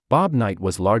Bob Knight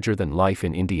was larger than life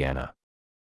in Indiana.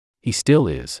 He still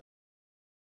is.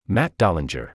 Matt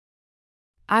Dollinger.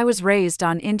 I was raised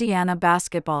on Indiana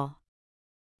basketball.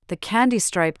 The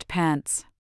candy-striped pants.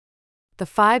 The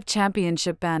 5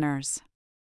 championship banners.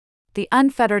 The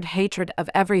unfettered hatred of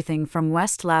everything from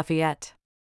West Lafayette.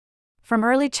 From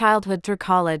early childhood through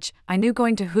college, I knew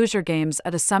going to Hoosier games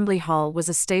at Assembly Hall was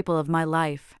a staple of my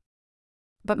life.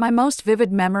 But my most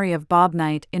vivid memory of Bob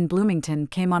Knight in Bloomington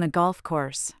came on a golf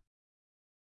course.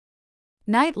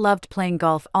 Knight loved playing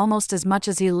golf almost as much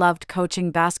as he loved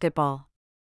coaching basketball.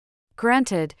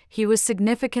 Granted, he was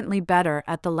significantly better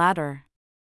at the latter.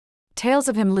 Tales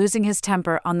of him losing his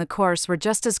temper on the course were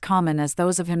just as common as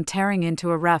those of him tearing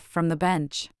into a ref from the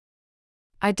bench.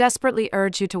 I desperately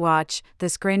urge you to watch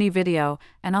this grainy video,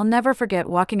 and I'll never forget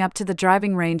walking up to the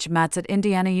driving range mats at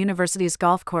Indiana University's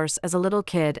golf course as a little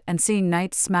kid and seeing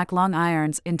Knight smack long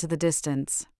irons into the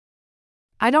distance.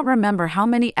 I don't remember how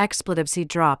many expletives he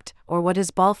dropped or what his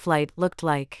ball flight looked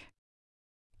like.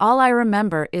 All I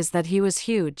remember is that he was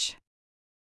huge.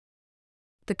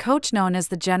 The coach known as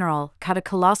the General cut a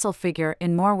colossal figure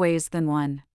in more ways than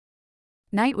one.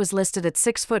 Knight was listed at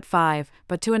 6'5",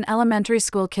 but to an elementary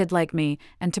school kid like me,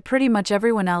 and to pretty much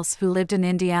everyone else who lived in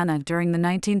Indiana during the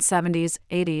 1970s,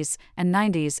 80s, and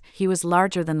 90s, he was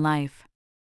larger than life.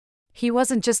 He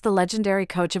wasn't just the legendary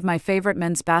coach of my favorite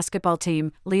men's basketball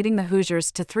team, leading the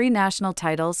Hoosiers to 3 national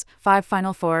titles, 5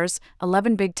 Final Fours,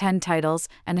 11 Big Ten titles,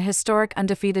 and a historic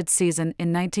undefeated season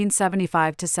in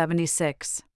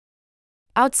 1975-76.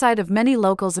 Outside of many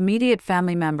locals' immediate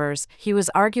family members, he was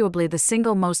arguably the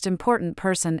single most important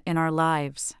person in our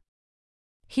lives.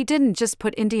 He didn't just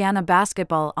put Indiana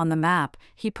basketball on the map,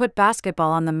 he put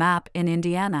basketball on the map in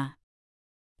Indiana.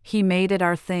 He made it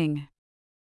our thing.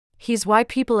 He's why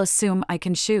people assume I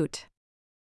can shoot.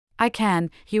 I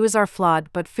can. He was our flawed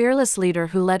but fearless leader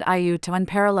who led IU to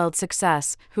unparalleled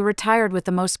success, who retired with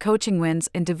the most coaching wins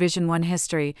in Division I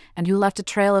history, and who left a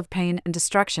trail of pain and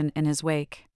destruction in his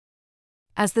wake.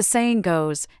 As the saying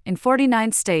goes, in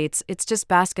 49 states it's just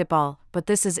basketball, but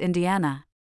this is Indiana.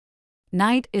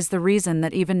 Knight is the reason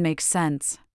that even makes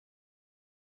sense.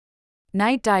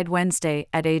 Knight died Wednesday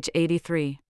at age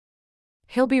 83.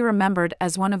 He'll be remembered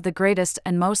as one of the greatest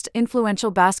and most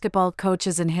influential basketball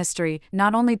coaches in history,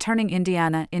 not only turning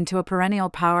Indiana into a perennial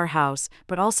powerhouse,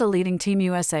 but also leading Team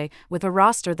USA, with a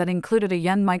roster that included a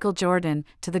young Michael Jordan,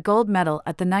 to the gold medal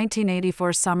at the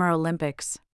 1984 Summer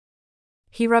Olympics.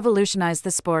 He revolutionized the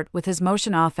sport with his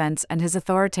motion offense and his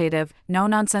authoritative,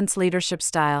 no-nonsense leadership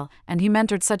style, and he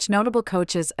mentored such notable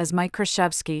coaches as Mike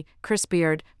Krzyzewski, Chris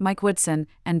Beard, Mike Woodson,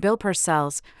 and Bill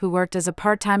Parcells, who worked as a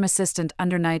part-time assistant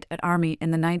under Knight at Army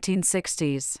in the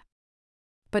 1960s.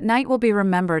 But Knight will be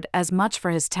remembered as much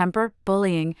for his temper,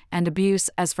 bullying, and abuse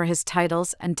as for his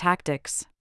titles and tactics.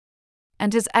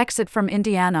 And his exit from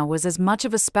Indiana was as much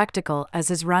of a spectacle as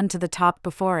his run to the top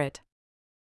before it.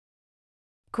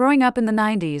 Growing up in the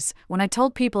 90s, when I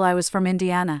told people I was from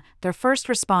Indiana, their first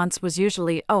response was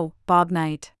usually, "Oh, Bob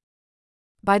Knight."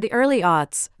 By the early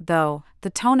aughts, though, the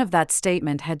tone of that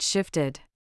statement had shifted.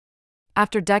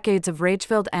 After decades of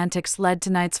rage-filled antics led to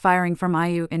Knight's firing from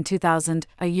IU in 2000,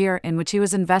 a year in which he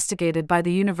was investigated by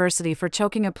the university for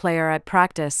choking a player at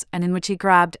practice and in which he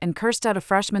grabbed and cursed out a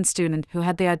freshman student who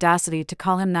had the audacity to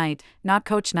call him Knight, not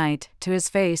Coach Knight, to his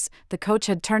face, the coach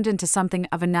had turned into something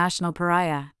of a national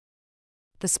pariah.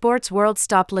 The sports world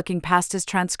stopped looking past his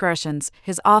transgressions,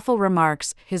 his awful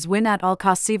remarks, his win at all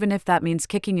costs even if that means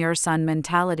kicking your son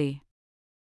mentality.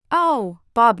 Oh,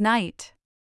 Bob Knight.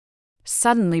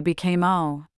 Suddenly became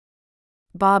oh,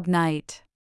 Bob Knight.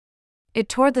 It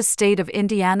tore the state of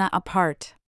Indiana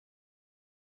apart.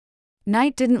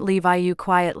 Knight didn't leave IU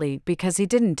quietly because he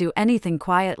didn't do anything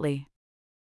quietly.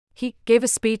 He gave a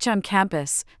speech on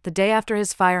campus the day after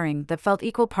his firing that felt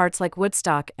equal parts like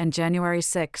Woodstock and January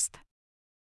 6th.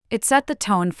 It set the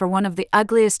tone for one of the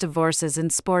ugliest divorces in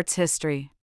sports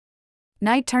history.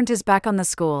 Knight turned his back on the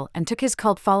school and took his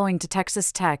cult following to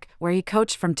Texas Tech, where he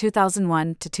coached from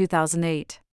 2001 to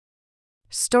 2008.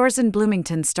 Stores in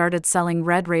Bloomington started selling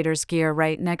Red Raiders gear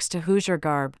right next to Hoosier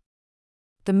garb.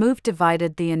 The move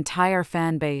divided the entire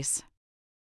fan base.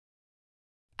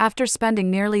 After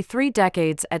spending nearly 3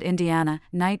 decades at Indiana,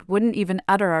 Knight wouldn't even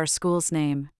utter our school's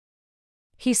name.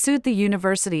 He sued the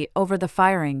university over the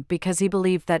firing because he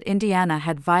believed that Indiana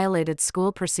had violated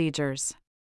school procedures.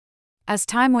 As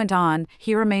time went on,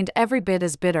 he remained every bit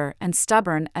as bitter and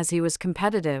stubborn as he was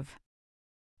competitive.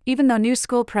 Even though new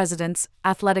school presidents,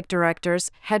 athletic directors,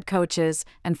 head coaches,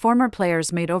 and former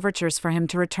players made overtures for him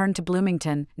to return to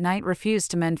Bloomington, Knight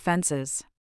refused to mend fences.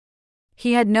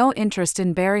 He had no interest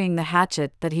in burying the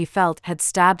hatchet that he felt had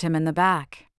stabbed him in the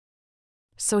back.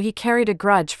 so he carried a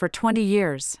grudge for 20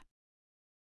 years.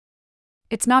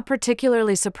 It's not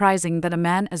particularly surprising that a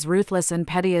man as ruthless and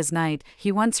petty as Knight,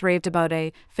 he once raved about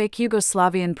a fake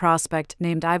Yugoslavian prospect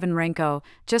named Ivan Renko,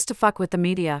 just to fuck with the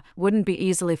media, wouldn't be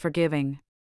easily forgiving.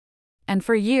 And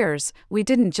for years, we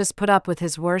didn't just put up with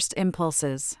his worst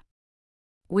impulses.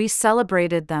 We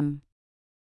celebrated them.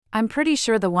 I'm pretty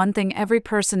sure the one thing every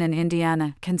person in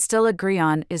Indiana can still agree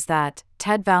on is that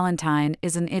Ted Valentine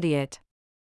is an idiot.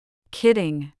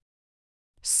 Kidding.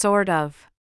 Sort of.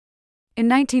 In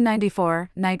 1994,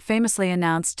 Knight famously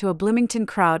announced to a Bloomington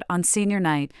crowd on senior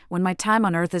night, "When my time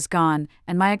on Earth is gone,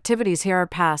 and my activities here are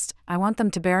past, I want them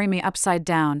to bury me upside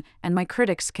down, and my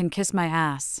critics can kiss my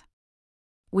ass."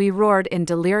 We roared in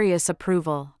delirious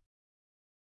approval.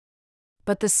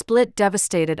 But the split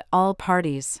devastated all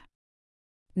parties.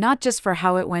 Not just for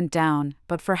how it went down,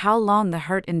 but for how long the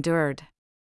hurt endured.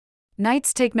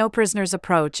 Knight's take-no-prisoners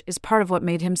approach is part of what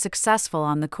made him successful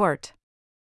on the court.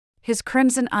 His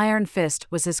crimson iron fist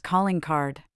was his calling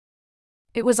card.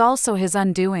 It was also his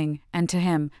undoing, and to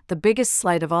him, the biggest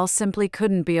slight of all simply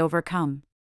couldn't be overcome.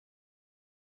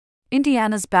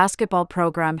 Indiana's basketball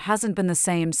program hasn't been the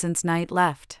same since Knight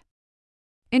left.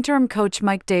 Interim coach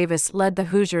Mike Davis led the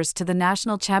Hoosiers to the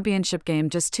national championship game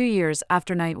just 2 years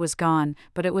after Knight was gone,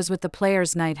 but it was with the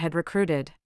players Knight had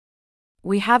recruited.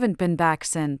 We haven't been back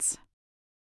since.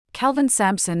 Kelvin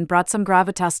Sampson brought some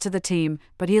gravitas to the team,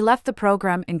 but he left the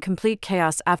program in complete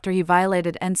chaos after he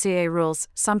violated NCAA rules,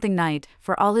 something Knight,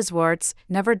 for all his warts,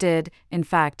 never did. In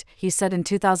fact, he said in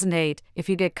 2008, "If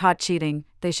you get caught cheating,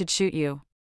 they should shoot you.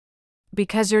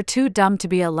 Because you're too dumb to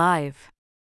be alive."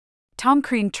 Tom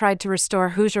Crean tried to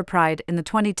restore Hoosier pride in the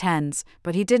 2010s,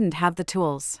 but he didn't have the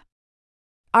tools.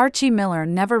 Archie Miller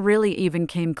never really even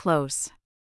came close.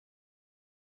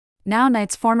 Now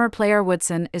Knight's former player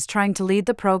Woodson is trying to lead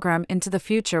the program into the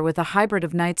future with a hybrid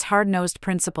of Knight's hard-nosed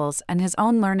principles and his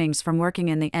own learnings from working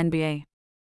in the NBA.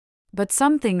 But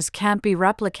some things can't be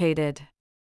replicated.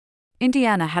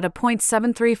 Indiana had a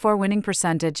 .734 winning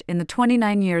percentage in the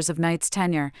 29 years of Knight's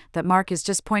tenure. That mark is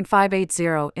just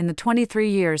 .580 in the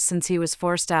 23 years since he was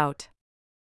forced out.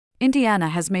 Indiana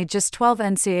has made just 12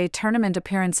 NCAA tournament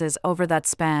appearances over that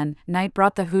span. Knight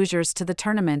brought the Hoosiers to the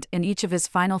tournament in each of his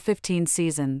final 15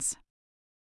 seasons.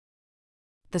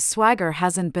 The swagger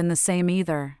hasn't been the same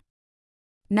either.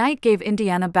 Knight gave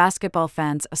Indiana basketball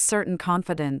fans a certain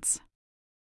confidence.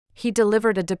 He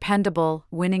delivered a dependable,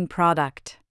 winning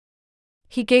product.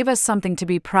 He gave us something to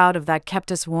be proud of that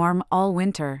kept us warm all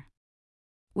winter.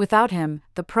 Without him,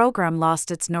 the program lost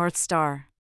its North Star.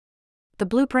 The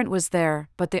blueprint was there,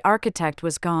 but the architect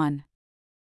was gone.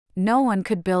 No one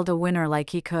could build a winner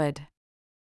like he could.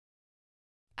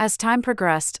 As time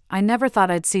progressed, I never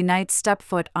thought I'd see Knight step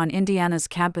foot on Indiana's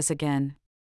campus again.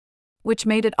 Which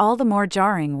made it all the more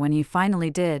jarring when he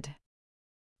finally did.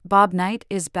 Bob Knight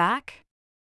is back?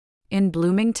 In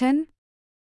Bloomington?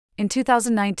 In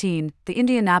 2019, the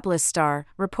Indianapolis Star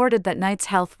reported that Knight's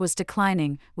health was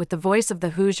declining, with the voice of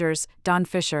the Hoosiers, Don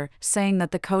Fisher, saying that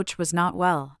the coach was not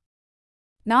well.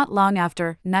 Not long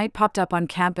after, Knight popped up on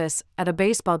campus, at a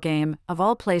baseball game, of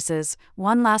all places,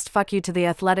 one last fuck you to the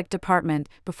athletic department,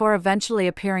 before eventually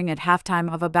appearing at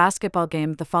halftime of a basketball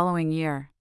game the following year.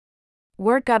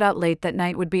 Word got out late that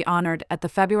Knight would be honored at the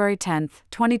February 10,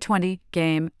 2020,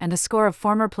 game, and a score of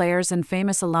former players and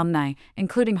famous alumni,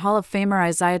 including Hall of Famer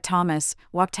Isaiah Thomas,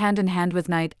 walked hand in hand with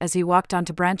Knight as he walked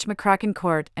onto Branch McCracken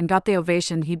Court and got the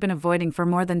ovation he'd been avoiding for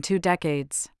more than 2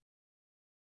 decades.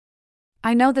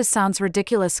 I know this sounds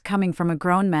ridiculous coming from a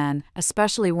grown man,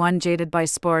 especially one jaded by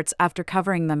sports after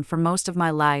covering them for most of my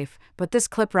life, but this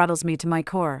clip rattles me to my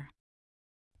core.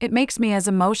 It makes me as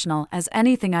emotional as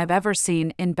anything I've ever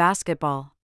seen in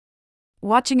basketball.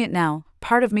 Watching it now,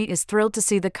 part of me is thrilled to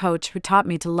see the coach who taught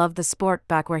me to love the sport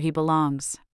back where he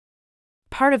belongs.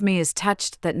 Part of me is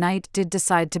touched that Knight did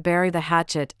decide to bury the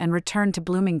hatchet and return to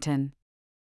Bloomington.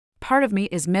 Part of me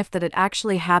is miffed that it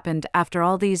actually happened after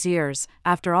all these years,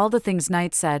 after all the things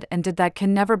Knight said and did that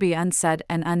can never be unsaid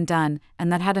and undone,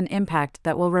 and that had an impact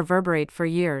that will reverberate for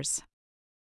years.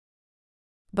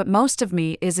 But most of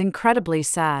me is incredibly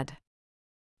sad.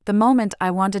 The moment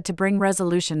I wanted to bring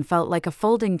resolution felt like a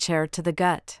folding chair to the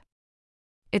gut.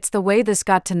 It's the way this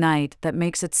got to Knight that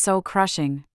makes it so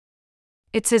crushing.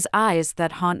 It's his eyes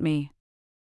that haunt me.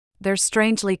 They're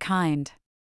strangely kind.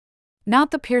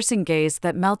 Not the piercing gaze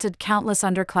that melted countless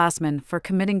underclassmen for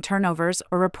committing turnovers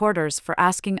or reporters for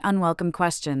asking unwelcome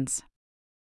questions.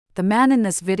 The man in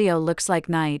this video looks like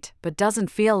Knight, but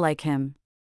doesn't feel like him.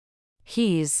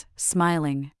 He's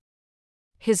smiling.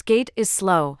 His gait is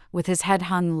slow, with his head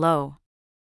hung low.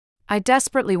 I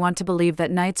desperately want to believe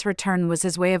that Knight's return was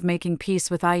his way of making peace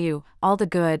with IU, all the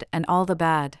good and all the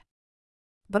bad.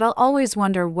 But I'll always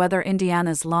wonder whether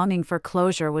Indiana's longing for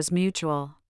closure was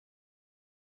mutual.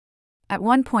 At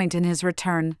one point in his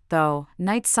return, though,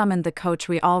 Knight summoned the coach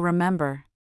we all remember.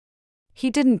 He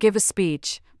didn't give a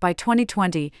speech. By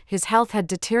 2020, his health had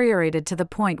deteriorated to the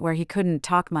point where he couldn't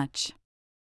talk much.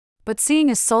 But seeing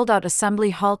a sold-out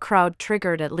Assembly Hall crowd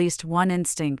triggered at least one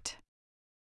instinct.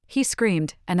 He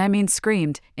screamed, and I mean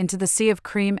screamed, into the sea of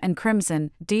cream and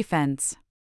crimson, defense.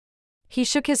 He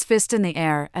shook his fist in the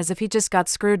air as if he just got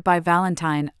screwed by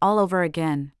Valentine all over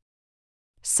again.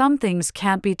 Some things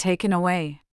can't be taken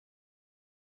away.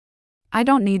 I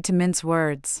don't need to mince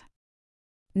words.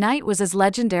 Knight was as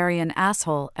legendary an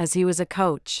asshole as he was a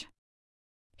coach.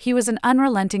 He was an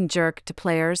unrelenting jerk to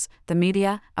players, the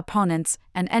media, opponents,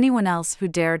 and anyone else who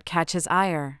dared catch his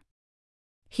ire.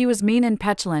 He was mean and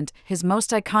petulant. His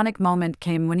most iconic moment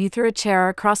came when he threw a chair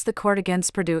across the court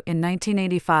against Purdue in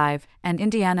 1985, and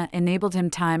Indiana enabled him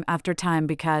time after time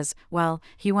because, well,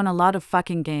 he won a lot of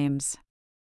fucking games.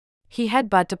 He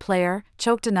headbutted a player,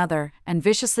 choked another, and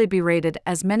viciously berated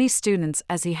as many students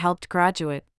as he helped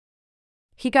graduate.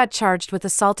 He got charged with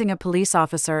assaulting a police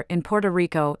officer in Puerto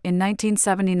Rico in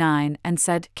 1979 and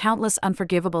said countless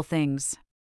unforgivable things.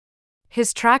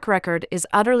 His track record is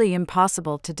utterly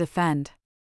impossible to defend.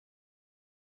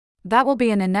 That will be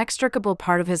an inextricable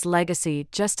part of his legacy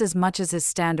just as much as his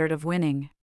standard of winning.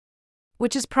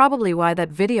 Which is probably why that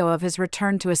video of his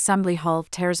return to Assembly Hall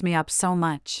tears me up so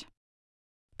much.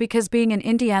 Because being an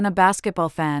Indiana basketball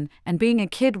fan and being a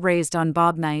kid raised on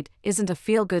Bob Knight isn't a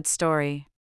feel-good story.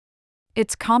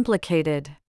 It's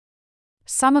complicated.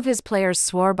 Some of his players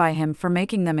swore by him for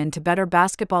making them into better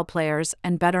basketball players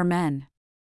and better men.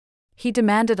 He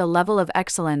demanded a level of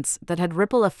excellence that had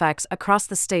ripple effects across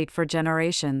the state for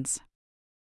generations.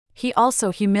 He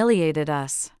also humiliated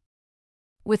us.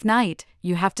 With Knight,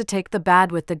 you have to take the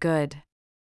bad with the good.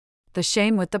 The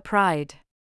shame with the pride.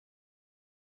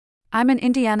 I'm an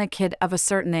Indiana kid of a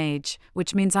certain age,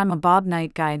 which means I'm a Bob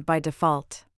Knight guy by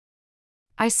default.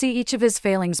 I see each of his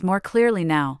failings more clearly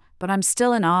now, but I'm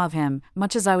still in awe of him,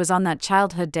 much as I was on that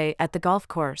childhood day at the golf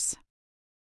course.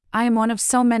 I am one of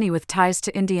so many with ties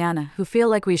to Indiana who feel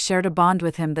like we shared a bond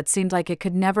with him that seemed like it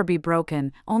could never be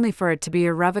broken, only for it to be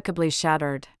irrevocably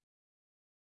shattered.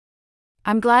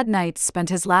 I'm glad Knight spent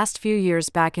his last few years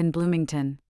back in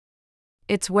Bloomington.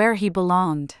 It's where he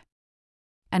belonged.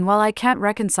 And while I can't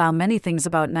reconcile many things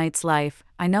about Knight's life,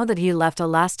 I know that he left a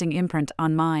lasting imprint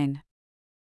on mine.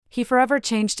 He forever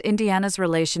changed Indiana's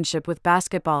relationship with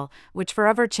basketball, which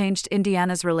forever changed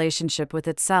Indiana's relationship with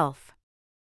itself.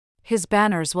 His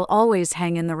banners will always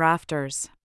hang in the rafters.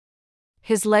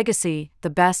 His legacy, the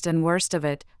best and worst of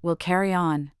it, will carry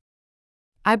on.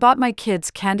 I bought my kids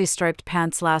candy-striped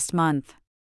pants last month.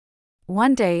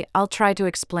 One day, I'll try to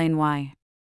explain why.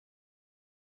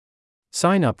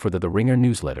 Sign up for the Ringer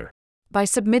newsletter. By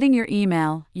submitting your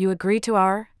email, you agree to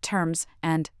our terms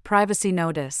and privacy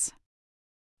notice.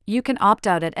 You can opt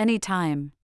out at any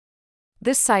time.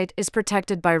 This site is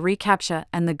protected by reCAPTCHA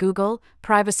and the Google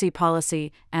privacy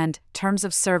policy and terms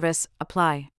of service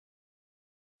apply.